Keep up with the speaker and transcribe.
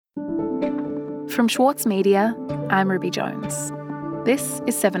From Schwartz Media, I'm Ruby Jones. This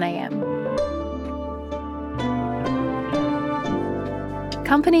is 7am.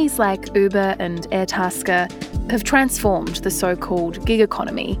 Companies like Uber and Airtasker have transformed the so-called gig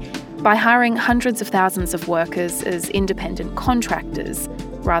economy by hiring hundreds of thousands of workers as independent contractors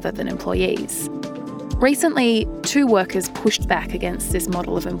rather than employees. Recently, 2 workers pushed back against this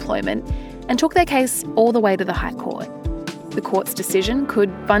model of employment and took their case all the way to the High Court. The court's decision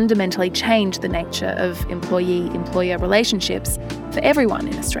could fundamentally change the nature of employee-employer relationships for everyone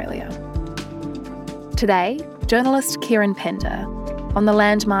in Australia. Today, journalist Kieran Pender on the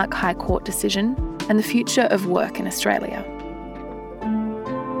landmark High Court decision and the future of work in Australia.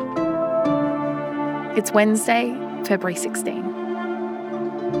 It's Wednesday, February 16.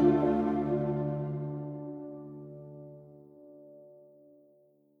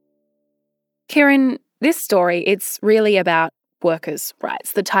 Kieran, this story, it's really about workers'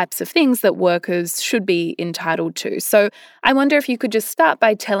 rights, the types of things that workers should be entitled to. So I wonder if you could just start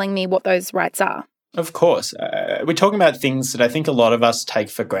by telling me what those rights are. Of course. We're talking about things that I think a lot of us take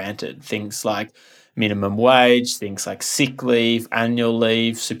for granted. Things like minimum wage, things like sick leave, annual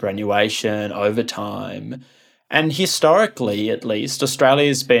leave, superannuation, overtime. And historically, at least, Australia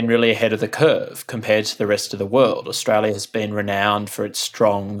has been really ahead of the curve compared to the rest of the world. Australia has been renowned for its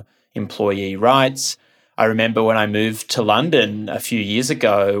strong employee rights. I remember when I moved to London a few years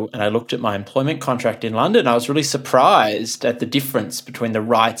ago and I looked at my employment contract in London, I was really surprised at the difference between the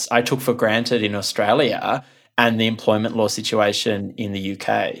rights I took for granted in Australia and the employment law situation in the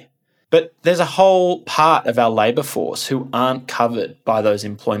UK. But there's a whole part of our labour force who aren't covered by those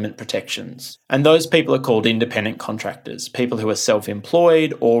employment protections. And those people are called independent contractors, people who are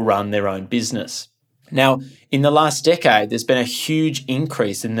self-employed or run their own business. Now, in the last decade, there's been a huge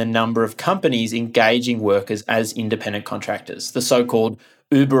increase in the number of companies engaging workers as independent contractors, the so-called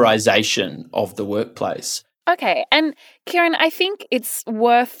Uberization of the workplace. Okay, and Kieran, I think it's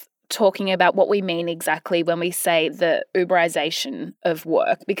worth talking about what we mean exactly when we say the Uberization of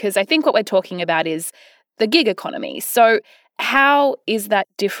work, because I think what we're talking about is the gig economy. So how is that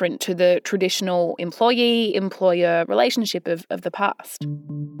different to the traditional employee-employer relationship of the past?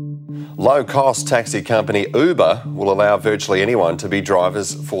 Low-cost taxi company Uber will allow virtually anyone to be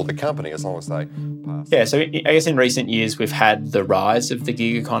drivers for the company as long as they pass. Yeah, so I guess in recent years we've had the rise of the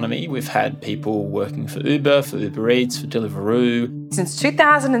gig economy. We've had people working for Uber Eats, for Deliveroo. Since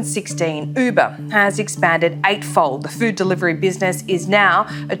 2016, Uber has expanded eightfold. The food delivery business is now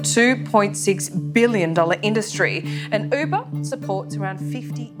a $2.6 billion industry, and Uber supports around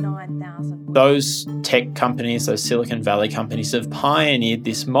 59,000. Those tech companies, those Silicon Valley companies have pioneered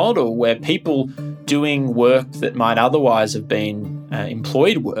this model where people doing work that might otherwise have been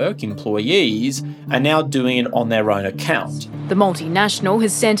employed work, employees, are now doing it on their own account. The multinational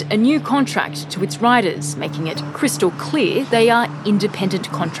has sent a new contract to its riders, making it crystal clear they are independent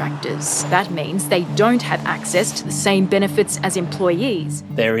contractors. That means they don't have access to the same benefits as employees.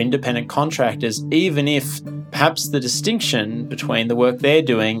 They're independent contractors, even if perhaps the distinction between the work they're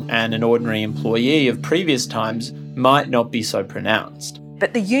doing and an ordinary employee of previous times might not be so pronounced.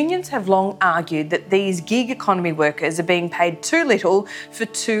 But the unions have long argued that these gig economy workers are being paid too little for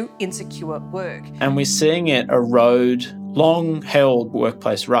too insecure work. And we're seeing it erode long-held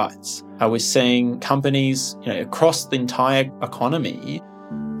workplace rights. We're seeing companies, across the entire economy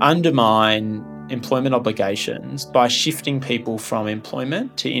undermine employment obligations by shifting people from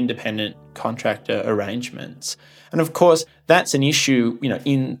employment to independent contractor arrangements. And of course, that's an issue,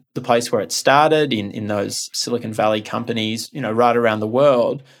 in the place where it started, in those Silicon Valley companies, right around the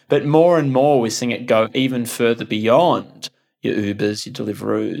world. But more and more, we're seeing it go even further beyond your Ubers, your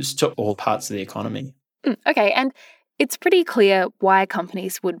Deliveroos, to all parts of the economy. Okay, and it's pretty clear why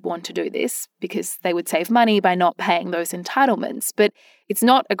companies would want to do this, because they would save money by not paying those entitlements. But it's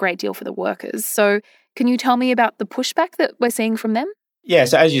not a great deal for the workers. So can you tell me about the pushback that we're seeing from them? Yeah,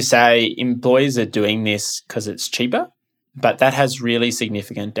 so as you say, employers are doing this because it's cheaper, but that has really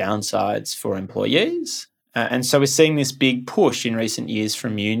significant downsides for employees. And so we're seeing this big push in recent years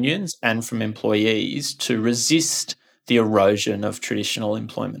from unions and from employees to resist the erosion of traditional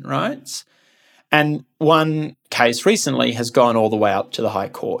employment rights. And one case recently has gone all the way up to the High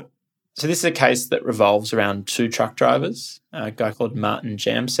Court. So this is a case that revolves around 2 truck drivers, a guy called Martin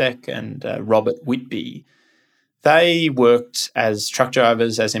Jamsek and Robert Whitby. They worked as truck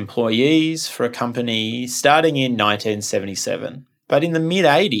drivers, as employees for a company starting in 1977. But in the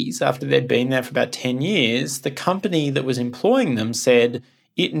mid-80s, after they'd been there for about 10 years, the company that was employing them said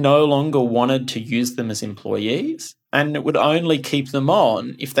it no longer wanted to use them as employees, and it would only keep them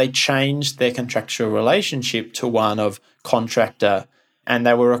on if they changed their contractual relationship to one of contractor and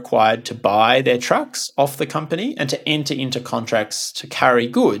they were required to buy their trucks off the company and to enter into contracts to carry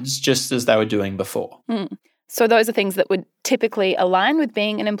goods just as they were doing before. So those are things that would typically align with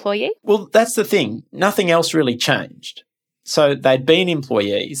being an employee? Well, that's the thing. Nothing else really changed. So they'd been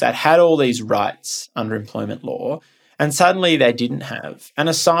employees, they'd had all these rights under employment law, and suddenly they didn't have. And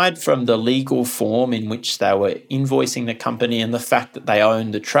aside from the legal form in which they were invoicing the company and the fact that they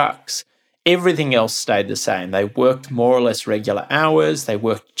owned the trucks, everything else stayed the same. They worked more or less regular hours. They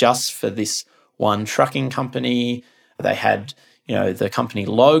worked just for this one trucking company. They had, the company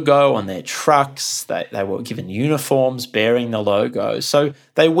logo on their trucks. They were given uniforms bearing the logo. So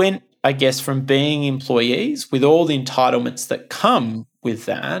they went, I guess, from being employees with all the entitlements that come with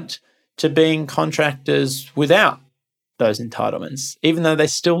that to being contractors without those entitlements. Even though they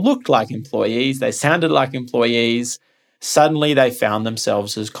still looked like employees, they sounded like employees, suddenly they found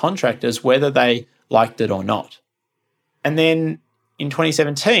themselves as contractors, whether they liked it or not. And then in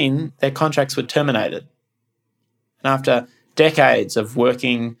 2017, their contracts were terminated. And after decades of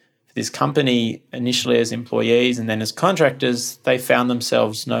working for this company, initially as employees and then as contractors, they found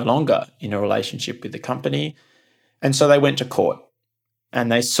themselves no longer in a relationship with the company. And so they went to court. And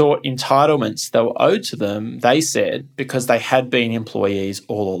they sought entitlements that were owed to them, they said, because they had been employees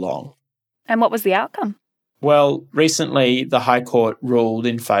all along. And what was the outcome? Well, recently the High Court ruled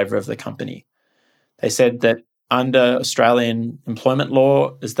in favour of the company. They said that under Australian employment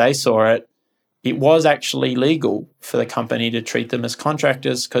law, as they saw it, it was actually legal for the company to treat them as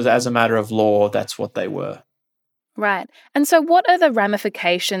contractors because as a matter of law, that's what they were. Right. And so what are the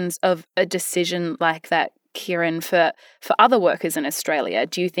ramifications of a decision like that, Kieran, for other workers in Australia?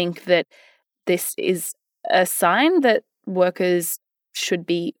 Do you think that this is a sign that workers should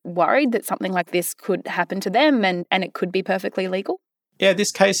be worried that something like this could happen to them and it could be perfectly legal? Yeah,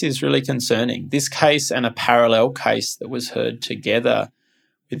 this case is really concerning. This case and a parallel case that was heard together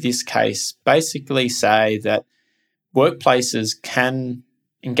with this case basically say that workplaces can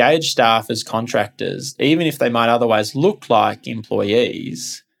engage staff as contractors, even if they might otherwise look like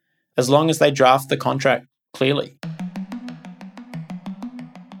employees, as long as they draft the contract clearly.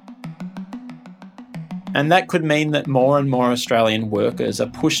 And that could mean that more and more Australian workers are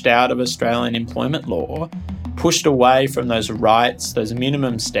pushed out of Australian employment law, pushed away from those rights, those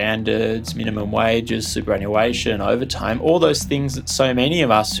minimum standards, minimum wages, superannuation, overtime, all those things that so many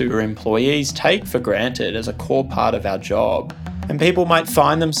of us who are employees take for granted as a core part of our job. And people might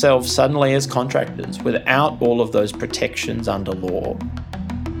find themselves suddenly as contractors without all of those protections under law.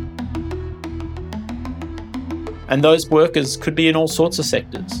 And those workers could be in all sorts of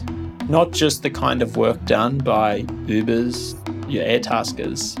sectors, not just the kind of work done by Ubers, your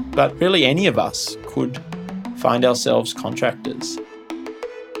Airtaskers, but really any of us could find ourselves contractors,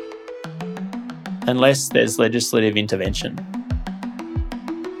 unless there's legislative intervention.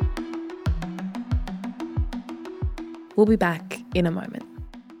 We'll be back in a moment.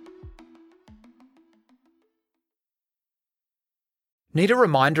 Need a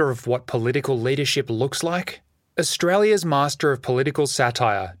reminder of what political leadership looks like? Australia's master of political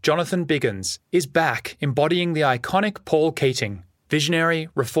satire, Jonathan Biggins, is back embodying the iconic Paul Keating, visionary,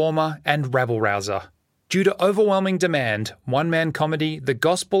 reformer and rabble-rouser. Due to overwhelming demand, one-man comedy The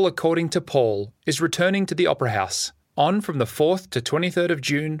Gospel According to Paul is returning to the Opera House, on from the 4th to 23rd of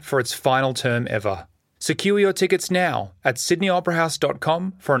June for its final term ever. Secure your tickets now at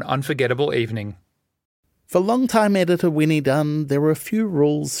sydneyoperahouse.com for an unforgettable evening. For longtime editor Winnie Dunn, there were a few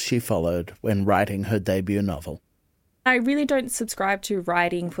rules she followed when writing her debut novel. I really don't subscribe to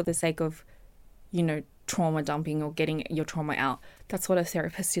writing for the sake of, trauma dumping or getting your trauma out. That's what a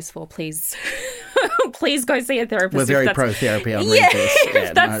therapist is for, please. Please go see a therapist. We're very pro-therapy on Read This.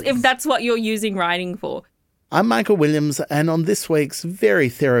 If that's what you're using writing for. I'm Michael Williams, and on this week's very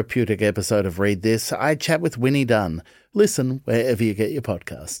therapeutic episode of Read This, I chat with Winnie Dunn. Listen wherever you get your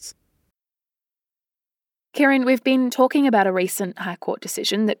podcasts. Kieran, we've been talking about a recent High Court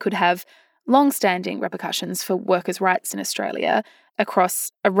decision that could have long-standing repercussions for workers' rights in Australia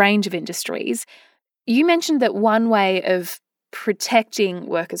across a range of industries. You mentioned that one way of protecting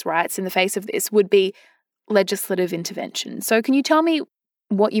workers' rights in the face of this would be legislative intervention. So can you tell me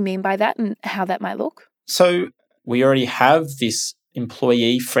what you mean by that and how that might look? So we already have this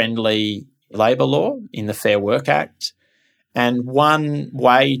employee-friendly labour law in the Fair Work Act. And one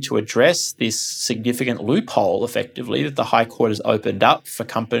way to address this significant loophole, effectively, that the High Court has opened up for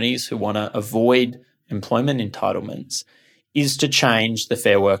companies who want to avoid employment entitlements is to change the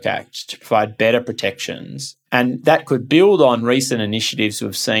Fair Work Act to provide better protections. And that could build on recent initiatives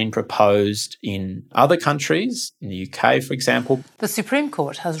we've seen proposed in other countries, in the UK, for example. The Supreme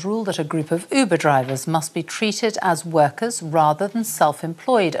Court has ruled that a group of Uber drivers must be treated as workers rather than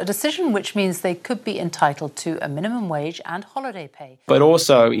self-employed, a decision which means they could be entitled to a minimum wage and holiday pay. But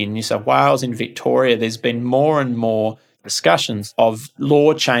also in New South Wales, in Victoria, there's been more and more discussions of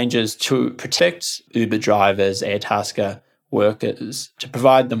law changes to protect Uber drivers, Airtasker workers, to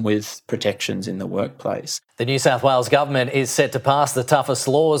provide them with protections in the workplace. The New South Wales government is set to pass the toughest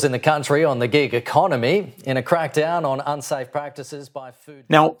laws in the country on the gig economy in a crackdown on unsafe practices by food.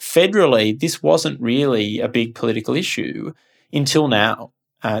 Now, federally, this wasn't really a big political issue until now.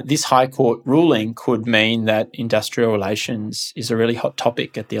 This High Court ruling could mean that industrial relations is a really hot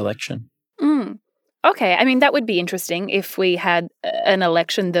topic at the election. Okay, I mean, that would be interesting if we had an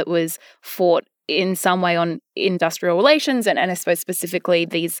election that was fought in some way on industrial relations and I suppose specifically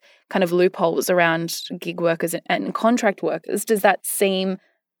these kind of loopholes around gig workers and contract workers. Does that seem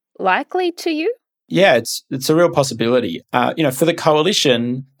likely to you? Yeah, it's a real possibility. For the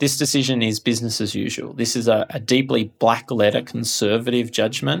coalition, this decision is business as usual. This is a deeply black-letter conservative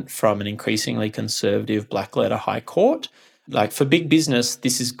judgment from an increasingly conservative black-letter High Court. Like, for big business,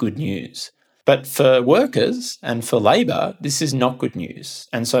 this is good news. But for workers and for Labor, this is not good news.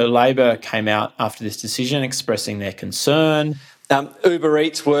 And so Labor came out after this decision expressing their concern. Uber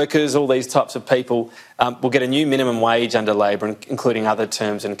Eats workers, all these types of people will get a new minimum wage under Labor, including other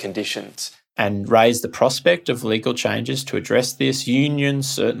terms and conditions. And raised the prospect of legal changes to address this. Unions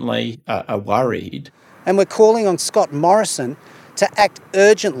certainly are worried. And we're calling on Scott Morrison to act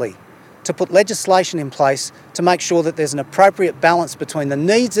urgently to put legislation in place to make sure that there's an appropriate balance between the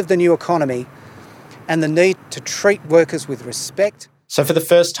needs of the new economy and the need to treat workers with respect. So for the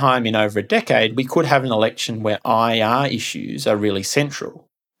first time in over a decade, we could have an election where IR issues are really central.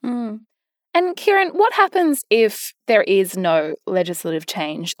 And Kieran, what happens if there is no legislative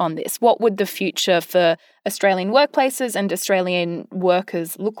change on this? What would the future for Australian workplaces and Australian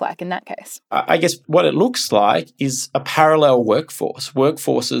workers look like in that case? I guess what it looks like is a parallel workforce,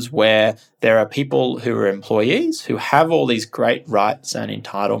 workforces where there are people who are employees who have all these great rights and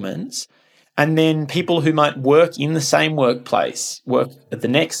entitlements, and then people who might work in the same workplace, work at the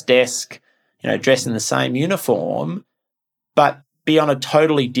next desk, dress in the same uniform, but be on a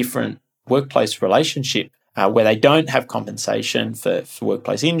totally different workplace relationship where they don't have compensation for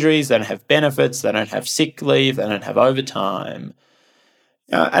workplace injuries, they don't have benefits, they don't have sick leave, they don't have overtime.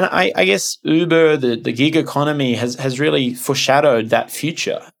 And I guess Uber, the gig economy, has really foreshadowed that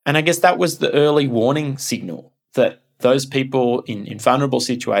future. And I guess that was the early warning signal that those people in vulnerable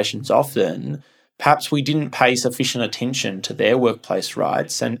situations often, perhaps we didn't pay sufficient attention to their workplace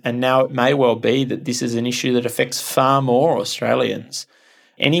rights. And now it may well be that this is an issue that affects far more Australians.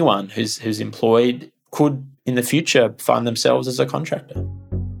 Anyone who's employed could, in the future, find themselves as a contractor.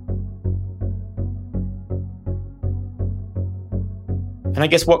 And I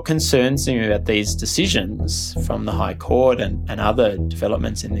guess what concerns me about these decisions from the High Court and other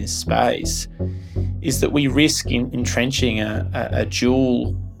developments in this space is that we risk entrenching a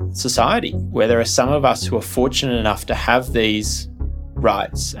dual society where there are some of us who are fortunate enough to have these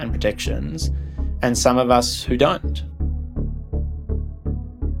rights and protections and some of us who don't.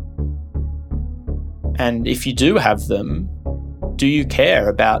 And if you do have them, do you care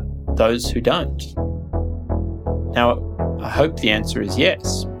about those who don't? Now, I hope the answer is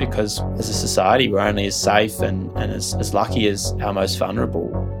yes, because as a society, we're only as safe and as lucky as our most vulnerable.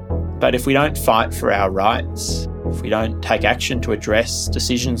 But if we don't fight for our rights, if we don't take action to address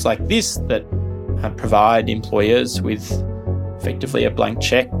decisions like this that provide employers with effectively a blank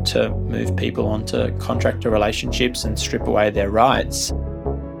check to move people onto contractor relationships and strip away their rights,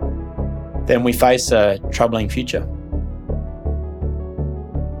 then we face a troubling future.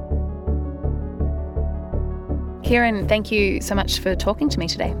 Kieran, thank you so much for talking to me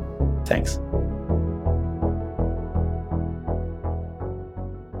today. Thanks.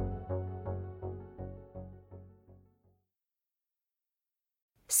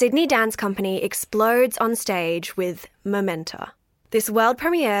 Sydney Dance Company explodes on stage with Momenta. This world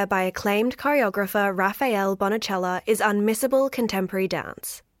premiere by acclaimed choreographer Raphael Bonacella is unmissable contemporary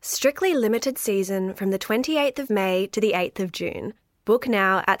dance. Strictly limited season from the 28th of May to the 8th of June. Book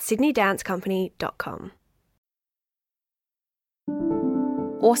now at sydneydancecompany.com.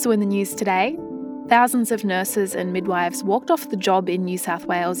 Also in the news today, thousands of nurses and midwives walked off the job in New South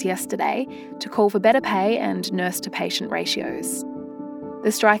Wales yesterday to call for better pay and nurse-to-patient ratios.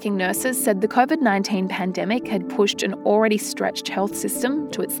 The striking nurses said the COVID-19 pandemic had pushed an already stretched health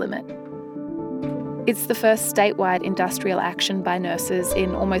system to its limit. It's the first statewide industrial action by nurses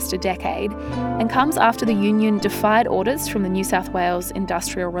in almost a decade and comes after the union defied orders from the New South Wales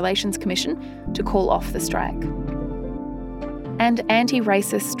Industrial Relations Commission to call off the strike. And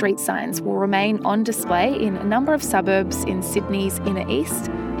anti-racist street signs will remain on display in a number of suburbs in Sydney's inner east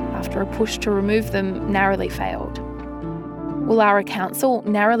after a push to remove them narrowly failed. Woollahra Council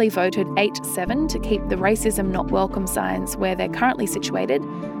narrowly voted 8-7 to keep the racism not welcome signs where they're currently situated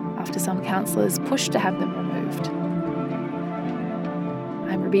after some councillors pushed to have them removed.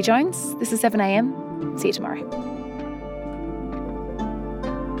 I'm Ruby Jones. This is 7am. See you tomorrow.